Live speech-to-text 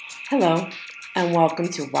Hello, and welcome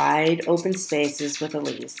to Wide Open Spaces with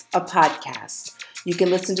Elise, a podcast. You can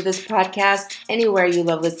listen to this podcast anywhere you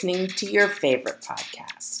love listening to your favorite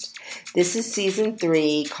podcast. This is season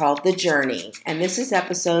 3 called The Journey, and this is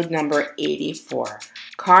episode number 84,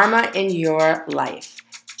 Karma in Your Life.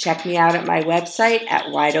 Check me out at my website at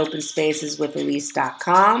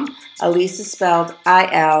wideopenspaceswithelise.com. Elise is spelled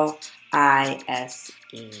I-L-I-S-E.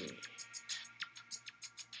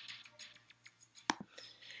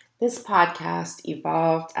 This podcast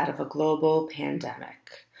evolved out of a global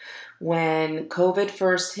pandemic. When COVID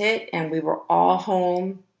first hit and we were all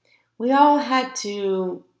home, we all had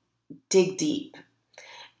to dig deep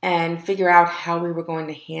and figure out how we were going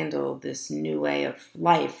to handle this new way of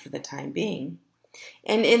life for the time being.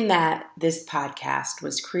 And in that, this podcast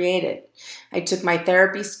was created. I took my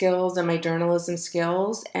therapy skills and my journalism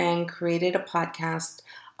skills and created a podcast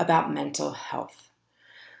about mental health.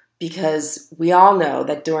 Because we all know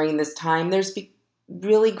that during this time, there's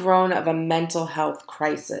really grown of a mental health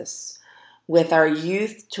crisis with our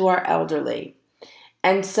youth to our elderly.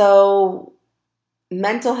 And so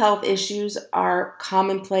mental health issues are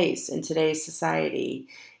commonplace in today's society.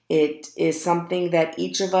 It is something that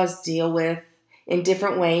each of us deal with in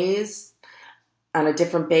different ways, on a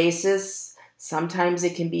different basis. Sometimes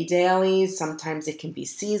it can be daily, sometimes it can be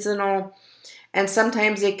seasonal, and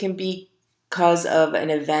sometimes it can be because of an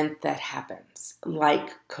event that happens, like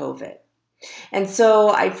COVID. And so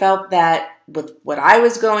I felt that with what I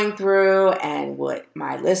was going through and what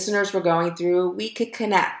my listeners were going through, we could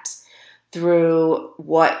connect through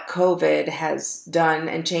what COVID has done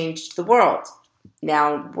and changed the world.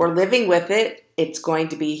 Now, we're living with it. It's going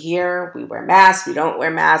to be here. We wear masks. We don't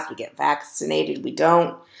wear masks. We get vaccinated. We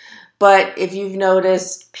don't. But if you've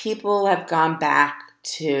noticed, people have gone back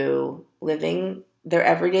to living their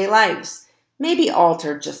everyday lives, maybe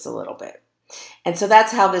altered just a little bit. And so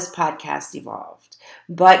that's how this podcast evolved.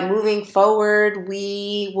 But moving forward,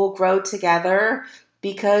 we will grow together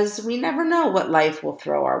because we never know what life will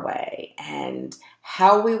throw our way. And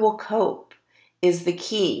how we will cope is the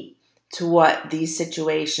key to what these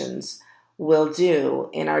situations will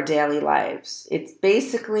do in our daily lives. It's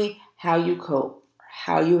basically how you cope,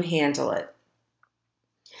 how you handle it.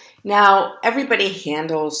 Now, everybody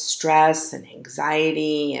handles stress and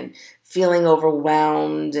anxiety and feeling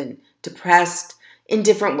overwhelmed and depressed in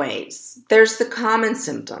different ways. There's the common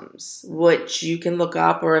symptoms, which you can look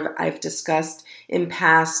up or I've discussed in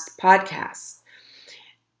past podcasts.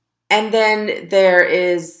 And then there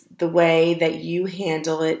is the way that you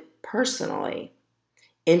handle it personally,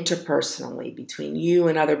 interpersonally, between you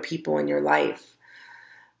and other people in your life.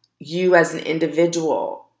 You as an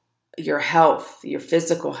individual, your health, your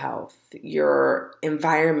physical health, your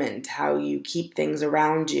environment, how you keep things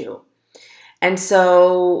around you. And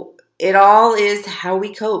so it all is how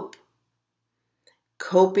we cope.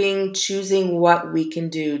 Coping, choosing what we can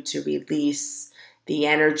do to release the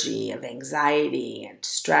energy of anxiety and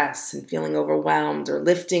stress and feeling overwhelmed, or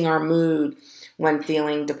lifting our mood when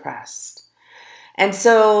feeling depressed. And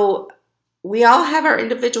so we all have our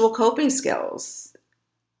individual coping skills.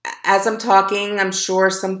 As I'm talking, I'm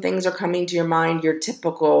sure some things are coming to your mind, your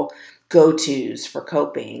typical go-tos for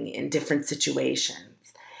coping in different situations.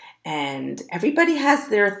 And everybody has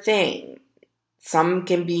their thing. Some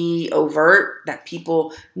can be overt, that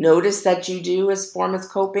people notice that you do as form of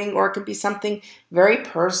coping, or it can be something very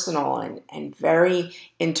personal and very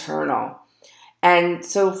internal. And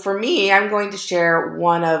so for me, I'm going to share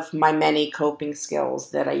one of my many coping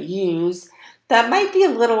skills that I use that might be a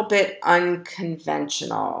little bit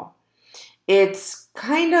unconventional. It's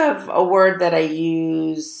kind of a word that I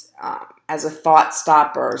use as a thought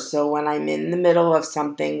stopper. So when I'm in the middle of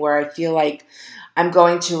something where I feel like I'm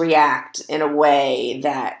going to react in a way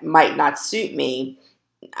that might not suit me,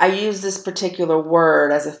 I use this particular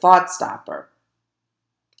word as a thought stopper.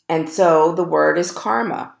 And so the word is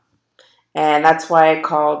karma. And that's why I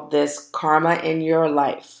called this Karma in Your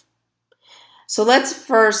Life. So let's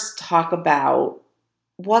first talk about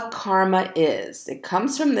what karma is. It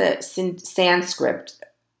comes from the Sanskrit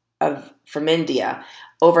from India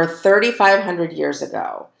over 3,500 years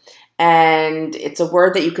ago. And it's a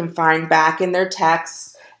word that you can find back in their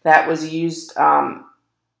texts that was used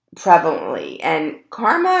prevalently. And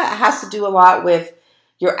karma has to do a lot with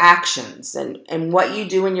your actions and what you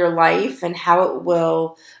do in your life and how it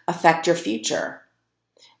will affect your future.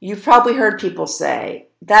 You've probably heard people say,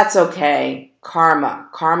 that's okay,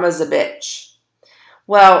 karma's a bitch.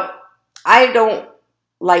 Well, I don't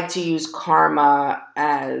like to use karma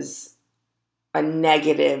as a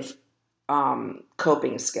negative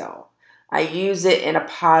coping skill. I use it in a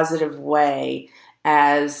positive way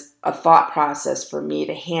as a thought process for me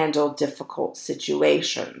to handle difficult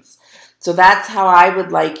situations. So that's how I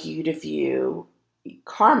would like you to view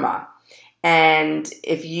karma. And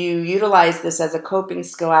if you utilize this as a coping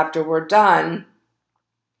skill after we're done,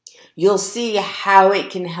 you'll see how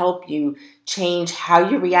it can help you change how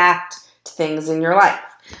you react to things in your life.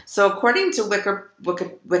 So according to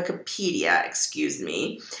Wikipedia,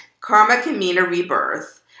 karma can mean a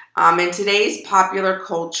rebirth. In today's popular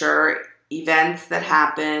culture, events that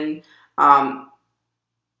happen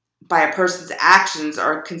by a person's actions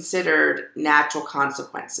are considered natural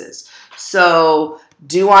consequences. So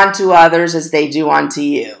do unto others as they do unto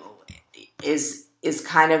you is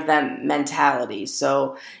kind of that mentality.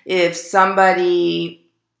 So if somebody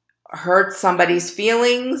hurts somebody's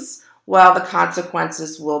feelings, well, the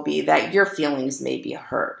consequences will be that your feelings may be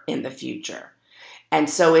hurt in the future. And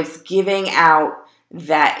so it's giving out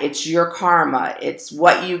that it's your karma. It's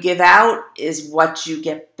what you give out is what you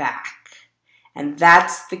get back. And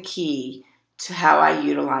that's the key to how I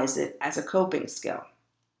utilize it as a coping skill.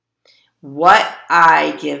 What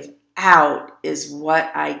I give out is what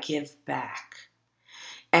I give back.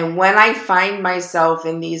 And when I find myself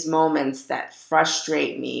in these moments that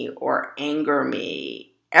frustrate me or anger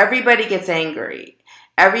me, everybody gets angry.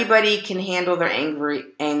 Everybody can handle their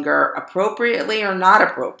anger appropriately or not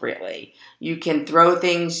appropriately. You can throw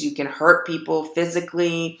things, you can hurt people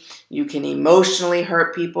physically, you can emotionally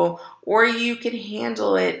hurt people, or you can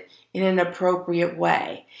handle it in an appropriate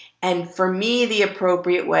way. And for me, the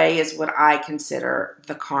appropriate way is what I consider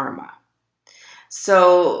the karma.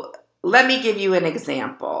 So let me give you an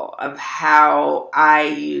example of how I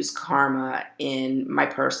use karma in my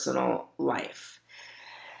personal life.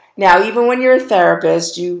 Now, even when you're a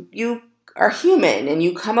therapist, you are human and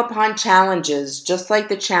you come upon challenges just like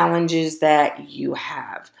the challenges that you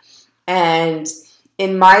have. And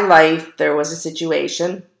in my life, there was a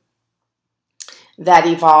situation that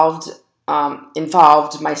involved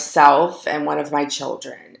myself and one of my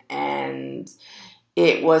children. And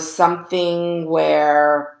it was something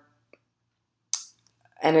where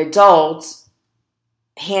an adult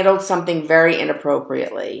handled something very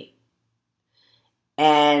inappropriately.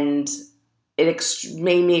 And it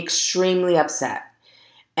made me extremely upset.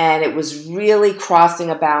 And it was really crossing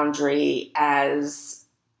a boundary as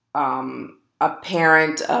a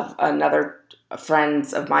parent of another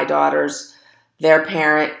friends of my daughters, their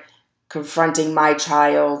parent confronting my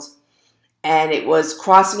child. And it was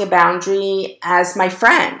crossing a boundary as my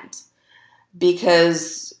friend.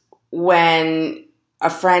 Because when a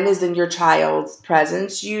friend is in your child's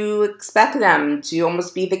presence, you expect them to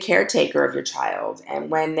almost be the caretaker of your child. And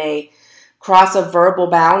when they cross a verbal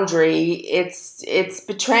boundary, it's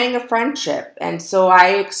betraying a friendship. And so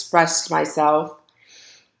I expressed myself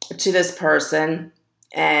to this person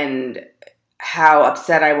and how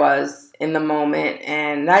upset I was in the moment.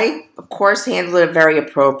 And I, of course, handled it very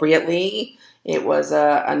appropriately. It was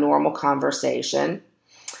a normal conversation.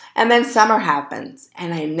 And then summer happens,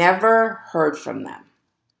 and I never heard from them.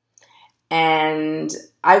 And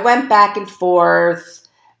I went back and forth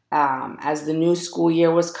as the new school year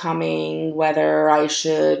was coming, whether I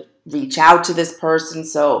should reach out to this person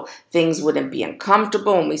so things wouldn't be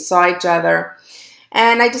uncomfortable when we saw each other.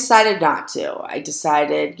 And I decided not to. I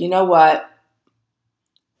decided, you know what?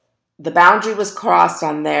 The boundary was crossed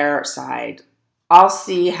on their side. I'll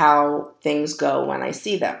see how things go when I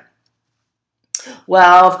see them.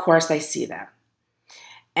 Well, of course I see them.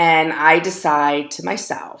 And I decide to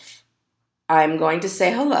myself, I'm going to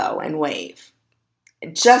say hello and wave,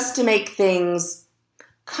 just to make things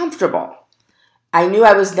comfortable. I knew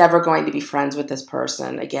I was never going to be friends with this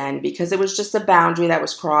person again because it was just a boundary that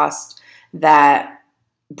was crossed that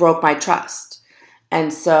broke my trust.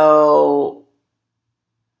 And so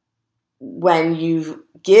when you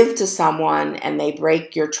give to someone and they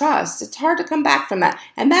break your trust, it's hard to come back from that.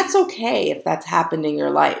 And that's okay if that's happened in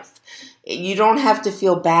your life. You don't have to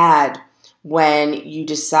feel bad when you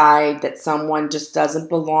decide that someone just doesn't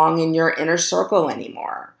belong in your inner circle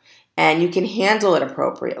anymore. And you can handle it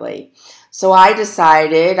appropriately. So I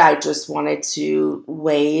decided I just wanted to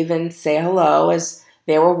wave and say hello as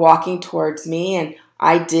they were walking towards me. And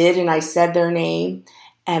I did, and I said their name.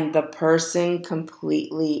 And the person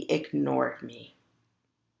completely ignored me.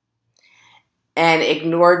 And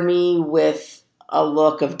ignored me with a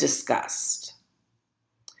look of disgust.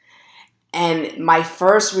 And my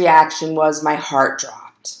first reaction was my heart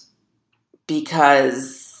dropped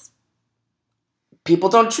because people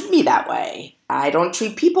don't treat me that way. I don't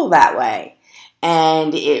treat people that way.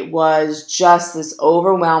 And it was just this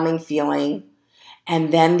overwhelming feeling.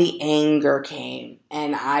 And then the anger came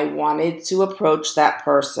and I wanted to approach that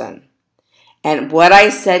person And what I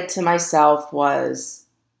said to myself was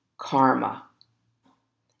karma.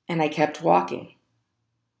 And I kept walking.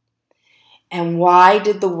 And why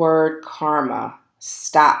did the word karma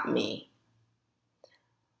stop me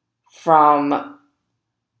from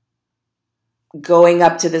going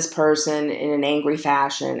up to this person in an angry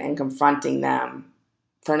fashion and confronting them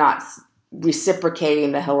for not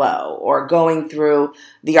reciprocating the hello, or going through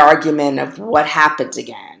the argument of what happens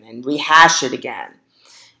again and rehash it again?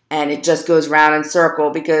 And it just goes round in circle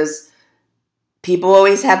because people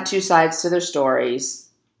always have two sides to their stories.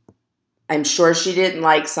 I'm sure she didn't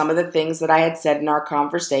like some of the things that I had said in our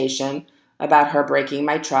conversation about her breaking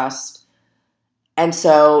my trust. And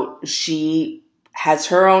so she has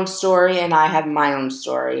her own story and I have my own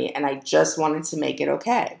story, and I just wanted to make it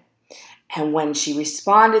okay. And when she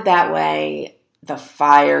responded that way, the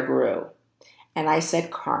fire grew. And I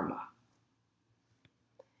said karma.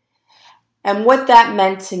 And what that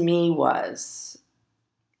meant to me was,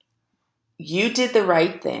 you did the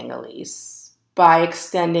right thing, Elise, by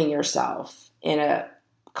extending yourself in a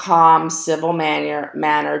calm, civil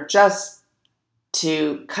manner just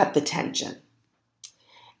to cut the tension.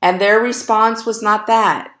 And their response was not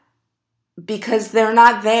that, because they're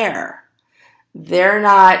not there. They're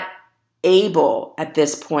not able at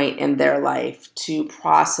this point in their life to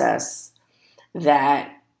process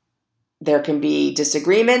that there can be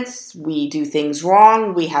disagreements, we do things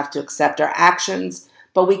wrong, we have to accept our actions,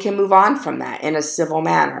 but we can move on from that in a civil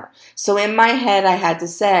manner. So in my head, I had to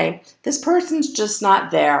say, this person's just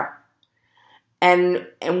not there. And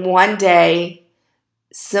one day,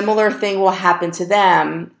 similar thing will happen to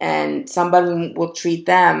them, and somebody will treat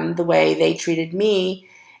them the way they treated me,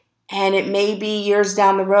 and it may be years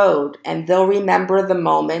down the road, and they'll remember the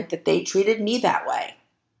moment that they treated me that way.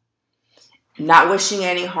 Not wishing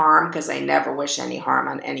any harm, because I never wish any harm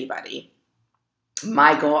on anybody.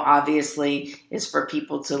 My goal, obviously, is for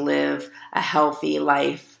people to live a healthy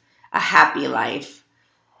life, a happy life.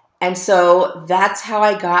 And so that's how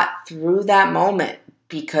I got through that moment,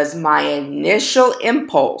 because my initial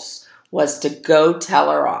impulse was to go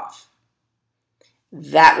tell her off.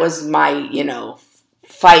 That was my,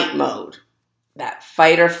 fight mode. That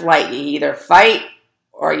fight or flight. You either fight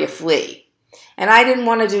or you flee. And I didn't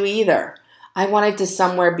want to do either. I wanted to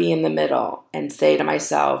somewhere be in the middle and say to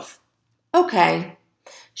myself, okay,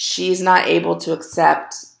 she's not able to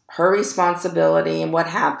accept her responsibility and what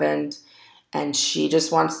happened, and she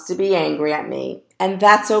just wants to be angry at me. And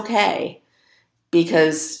that's okay,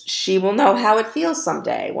 because she will know how it feels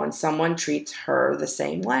someday when someone treats her the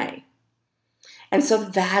same way. And so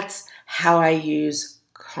that's how I use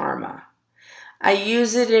karma. I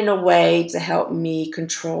use it in a way to help me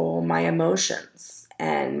control my emotions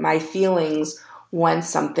and my feelings when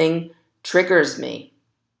something triggers me.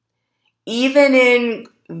 Even in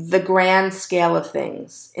the grand scale of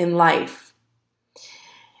things in life,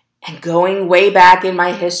 and going way back in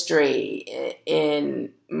my history,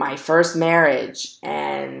 in my first marriage,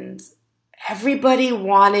 and everybody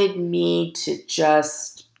wanted me to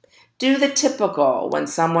just do the typical when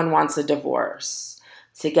someone wants a divorce,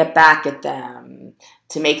 to get back at them,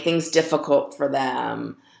 to make things difficult for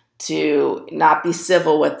them, to not be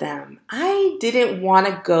civil with them. I didn't want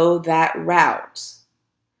to go that route,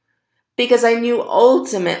 because I knew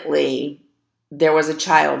ultimately there was a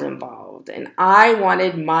child involved, and I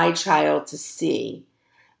wanted my child to see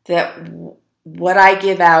that what I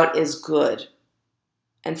give out is good,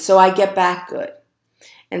 and so I get back good.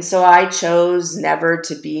 And so I chose never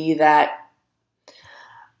to be that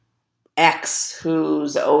ex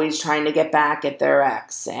who's always trying to get back at their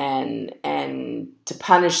ex and to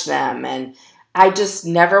punish them. And I just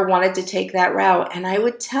never wanted to take that route. And I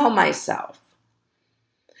would tell myself,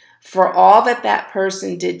 for all that that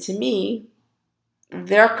person did to me,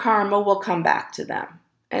 their karma will come back to them.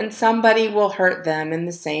 And somebody will hurt them in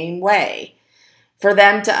the same way, for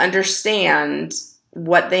them to understand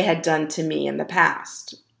what they had done to me in the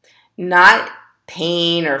past. Not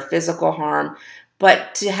pain or physical harm,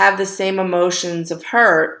 but to have the same emotions of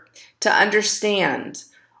hurt, to understand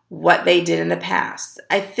what they did in the past.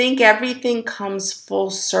 I think everything comes full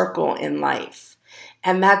circle in life.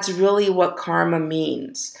 And that's really what karma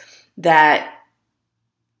means. That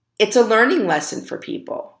it's a learning lesson for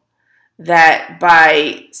people. That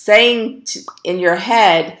by saying in your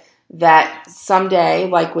head that someday,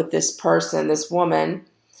 like with this person, this woman,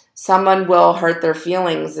 someone will hurt their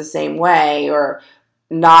feelings the same way or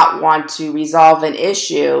not want to resolve an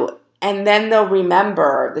issue, and then they'll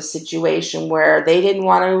remember the situation where they didn't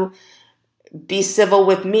want to be civil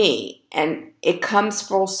with me, and it comes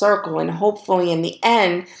full circle, and hopefully in the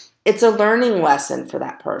end, it's a learning lesson for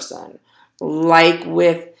that person. Like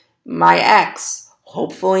with my ex,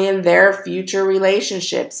 hopefully in their future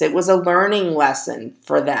relationships, it was a learning lesson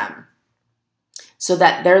for them so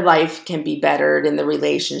that their life can be bettered in the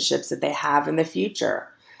relationships that they have in the future.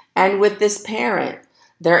 And with this parent,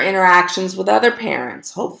 their interactions with other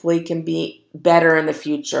parents hopefully can be better in the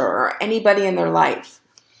future, or anybody in their life.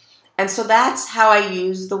 And so that's how I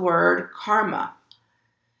use the word karma.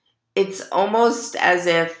 It's almost as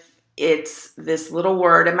if it's this little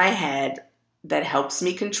word in my head that helps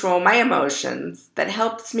me control my emotions, that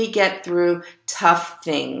helps me get through tough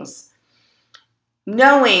things,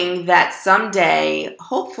 knowing that someday,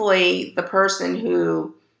 hopefully, the person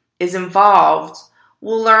who is involved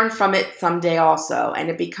will learn from it someday also, and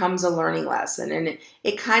it becomes a learning lesson. And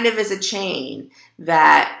it kind of is a chain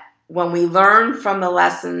that when we learn from the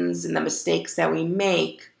lessons and the mistakes that we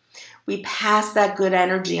make, we pass that good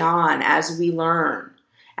energy on as we learn,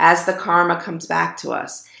 as the karma comes back to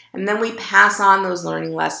us. And then we pass on those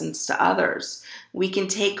learning lessons to others. We can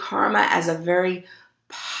take karma as a very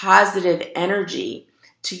positive energy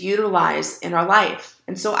to utilize in our life.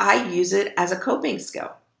 And so I use it as a coping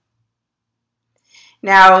skill.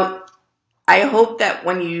 Now, I hope that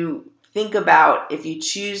when you think about if you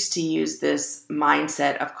choose to use this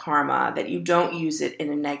mindset of karma, that you don't use it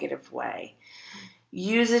in a negative way.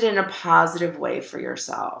 Use it in a positive way for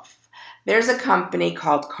yourself. There's a company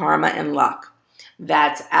called Karma and Luck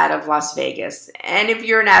that's out of Las Vegas. And if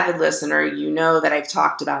you're an avid listener, you know that I've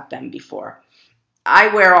talked about them before.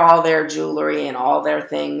 I wear all their jewelry and all their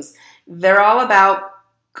things. They're all about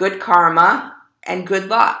good karma and good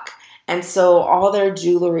luck. And so all their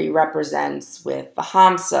jewelry represents with the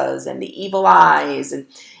hamsas and the evil eyes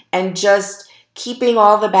and just keeping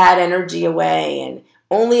all the bad energy away and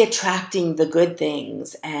only attracting the good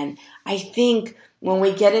things. And I think when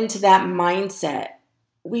we get into that mindset,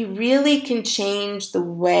 we really can change the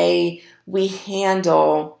way we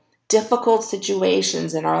handle difficult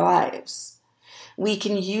situations in our lives. We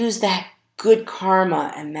can use that good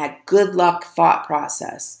karma and that good luck thought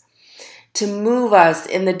process to move us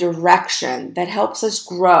in the direction that helps us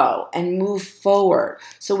grow and move forward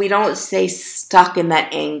so we don't stay stuck in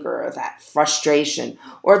that anger or that frustration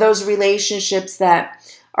or those relationships that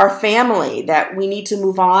are family, that we need to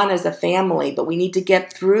move on as a family, but we need to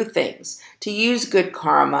get through things. To use good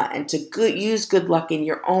karma and to use good luck in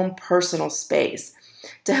your own personal space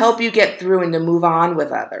to help you get through and to move on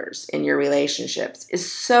with others in your relationships is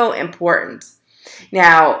so important.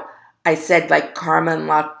 Now, I said like Karma and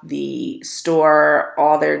Luck, the store,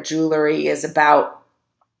 all their jewelry is about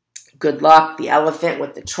good luck. The elephant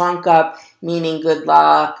with the trunk up, meaning good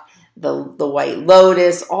luck. The white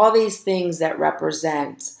lotus, all these things that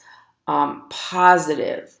represent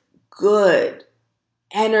positive, good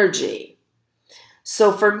energy.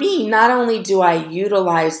 So for me, not only do I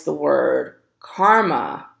utilize the word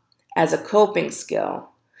karma as a coping skill,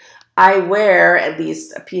 I wear at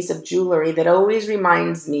least a piece of jewelry that always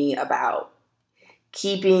reminds me about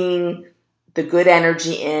keeping the good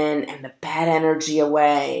energy in and the bad energy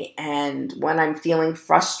away. And when I'm feeling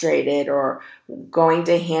frustrated or going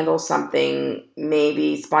to handle something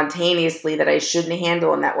maybe spontaneously that I shouldn't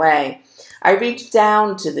handle in that way, I reach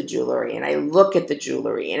down to the jewelry and I look at the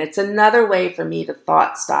jewelry. And it's another way for me to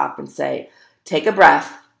thought stop and say, take a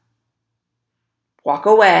breath, walk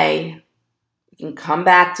away. You can come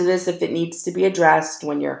back to this if it needs to be addressed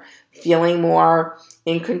when you're feeling more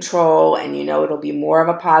in control and you know it'll be more of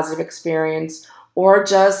a positive experience, or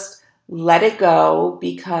just let it go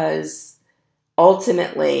because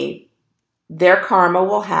ultimately their karma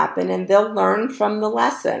will happen and they'll learn from the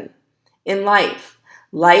lesson in life.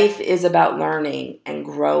 Life is about learning and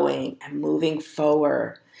growing and moving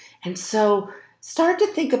forward. And so start to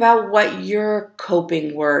think about what your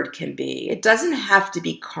coping word can be. It doesn't have to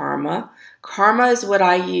be karma. Karma is what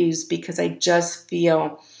I use because I just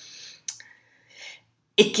feel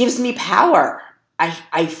it gives me power.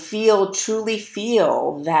 I truly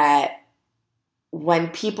feel that when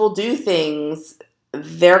people do things,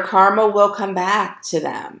 their karma will come back to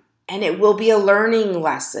them. And it will be a learning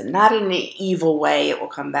lesson, not in an evil way it will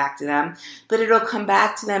come back to them, but it'll come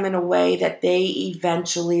back to them in a way that they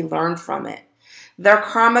eventually learn from it. Their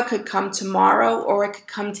karma could come tomorrow or it could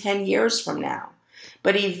come 10 years from now.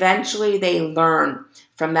 But eventually they learn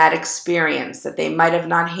from that experience that they might have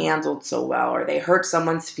not handled so well, or they hurt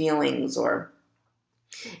someone's feelings, or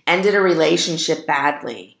ended a relationship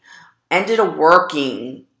badly, ended a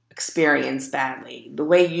working experience badly, the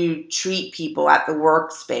way you treat people at the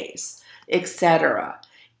workspace, etc.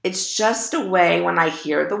 It's just a way when I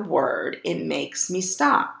hear the word, it makes me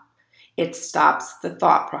stop. It stops the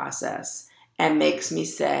thought process and makes me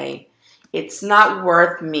say, it's not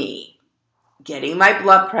worth me getting my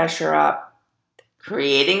blood pressure up,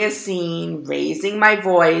 creating a scene, raising my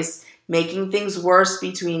voice, making things worse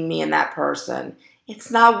between me and that person.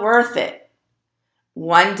 It's not worth it.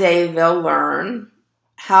 One day they'll learn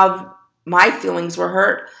how my feelings were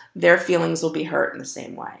hurt. Their feelings will be hurt in the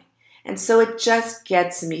same way. And so it just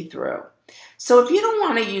gets me through. So if you don't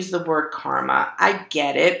want to use the word karma, I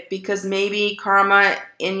get it, because maybe karma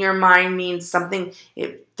in your mind means something,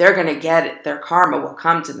 if they're going to get it, their karma will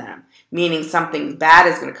come to them, meaning something bad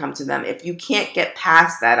is going to come to them. If you can't get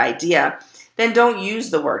past that idea, then don't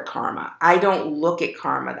use the word karma. I don't look at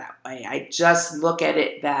karma that way. I just look at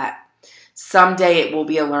it that someday it will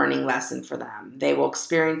be a learning lesson for them. They will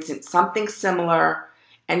experience something similar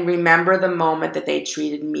and remember the moment that they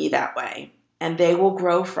treated me that way, and they will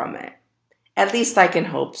grow from it. At least I can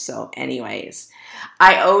hope so anyways.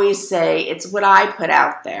 I always say it's what I put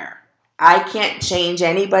out there. I can't change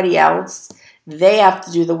anybody else. They have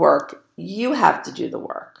to do the work. You have to do the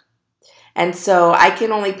work. And so I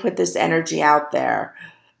can only put this energy out there,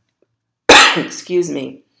 excuse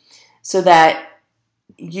me, so that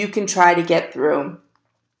you can try to get through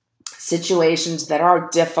situations that are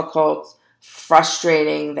difficult,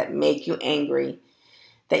 frustrating, that make you angry,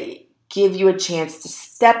 that give you a chance to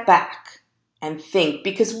step back and think,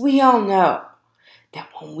 because we all know that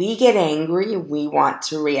when we get angry, we want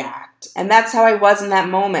to react. And that's how I was in that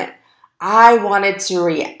moment. I wanted to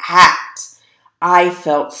react. I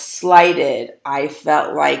felt slighted. I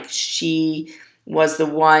felt like she was the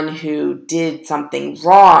one who did something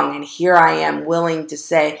wrong. And here I am willing to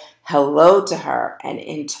say hello to her. And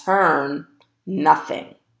in turn,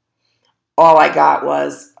 nothing. All I got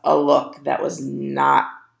was a look that was not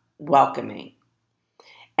welcoming.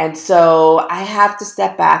 And so I have to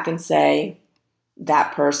step back and say,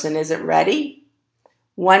 that person isn't ready.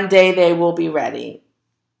 One day they will be ready,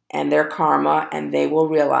 and their karma, and they will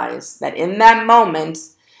realize that in that moment,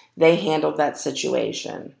 they handled that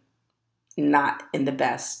situation not in the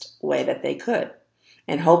best way that they could.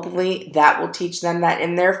 And hopefully that will teach them that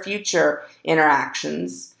in their future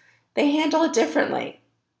interactions, they handle it differently.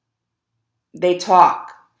 They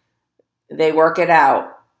talk, they work it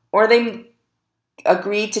out, or they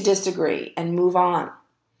agree to disagree and move on.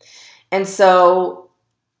 And so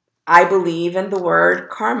I believe in the word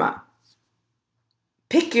karma.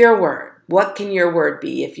 Pick your word. What can your word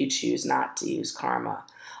be if you choose not to use karma?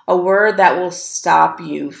 A word that will stop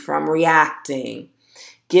you from reacting,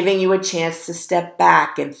 giving you a chance to step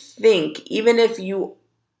back and think, even if you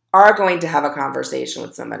are going to have a conversation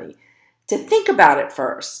with somebody, to think about it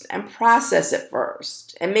first and process it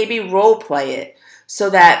first and maybe role play it so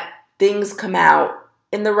that things come out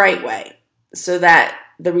in the right way, so that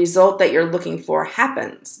the result that you're looking for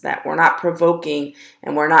happens, that we're not provoking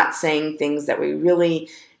and we're not saying things that we really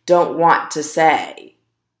don't want to say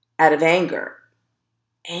out of anger.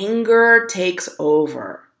 Anger takes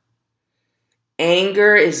over.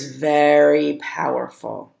 Anger is very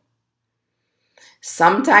powerful.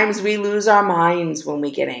 Sometimes we lose our minds when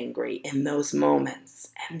we get angry in those moments.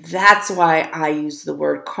 And that's why I use the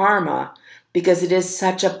word karma, because it is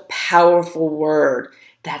such a powerful word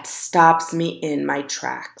that stops me in my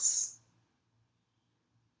tracks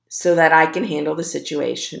so that I can handle the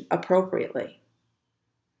situation appropriately.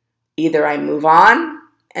 Either I move on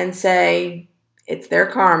and say it's their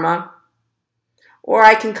karma, or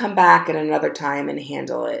I can come back at another time and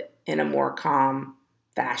handle it in a more calm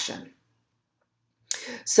fashion.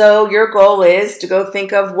 So your goal is to go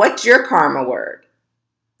think of, what's your karma word?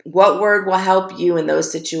 What word will help you in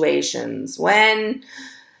those situations when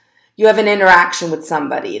you have an interaction with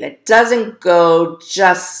somebody that doesn't go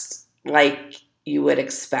just like you would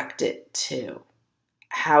expect it to?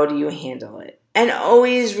 How do you handle it? And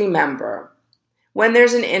always remember, when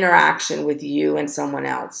there's an interaction with you and someone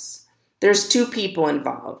else, there's two people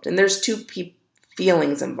involved and there's two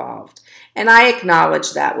feelings involved. And I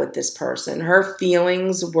acknowledge that with this person. Her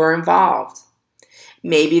feelings were involved.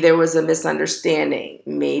 Maybe there was a misunderstanding.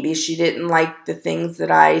 Maybe she didn't like the things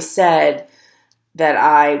that I said that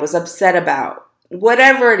I was upset about.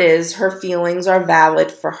 Whatever it is, her feelings are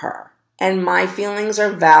valid for her. And my feelings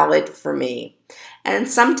are valid for me. And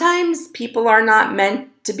sometimes people are not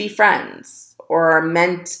meant to be friends or are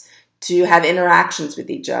meant to have interactions with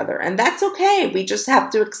each other. And that's okay. We just have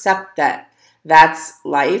to accept that. That's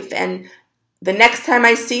life. And the next time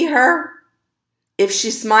I see her, if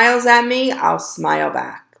she smiles at me, I'll smile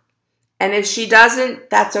back. And if she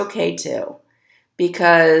doesn't, that's okay too,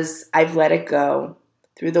 because I've let it go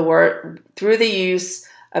through the use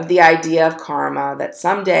of the idea of karma, that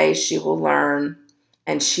someday she will learn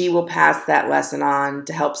and she will pass that lesson on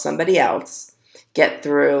to help somebody else get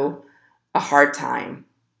through a hard time.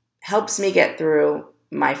 helps me get through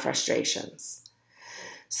my frustrations.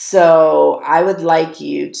 So I would like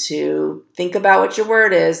you to think about what your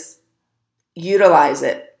word is, utilize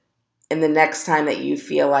it in the next time that you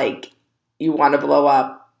feel like you want to blow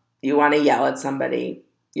up, you want to yell at somebody,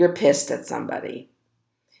 you're pissed at somebody.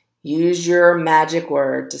 Use your magic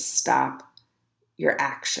word to stop your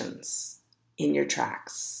actions in your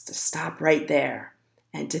tracks, to stop right there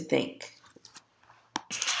and to think.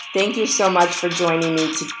 Thank you so much for joining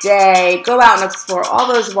me today. Go out and explore all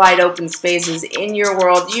those wide open spaces in your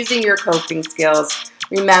world using your coping skills.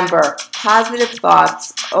 Remember, positive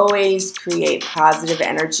thoughts always create positive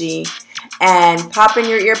energy. And pop in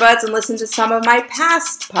your earbuds and listen to some of my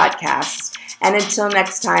past podcasts. And until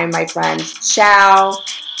next time, my friends, ciao,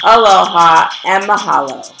 aloha, and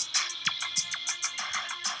mahalo.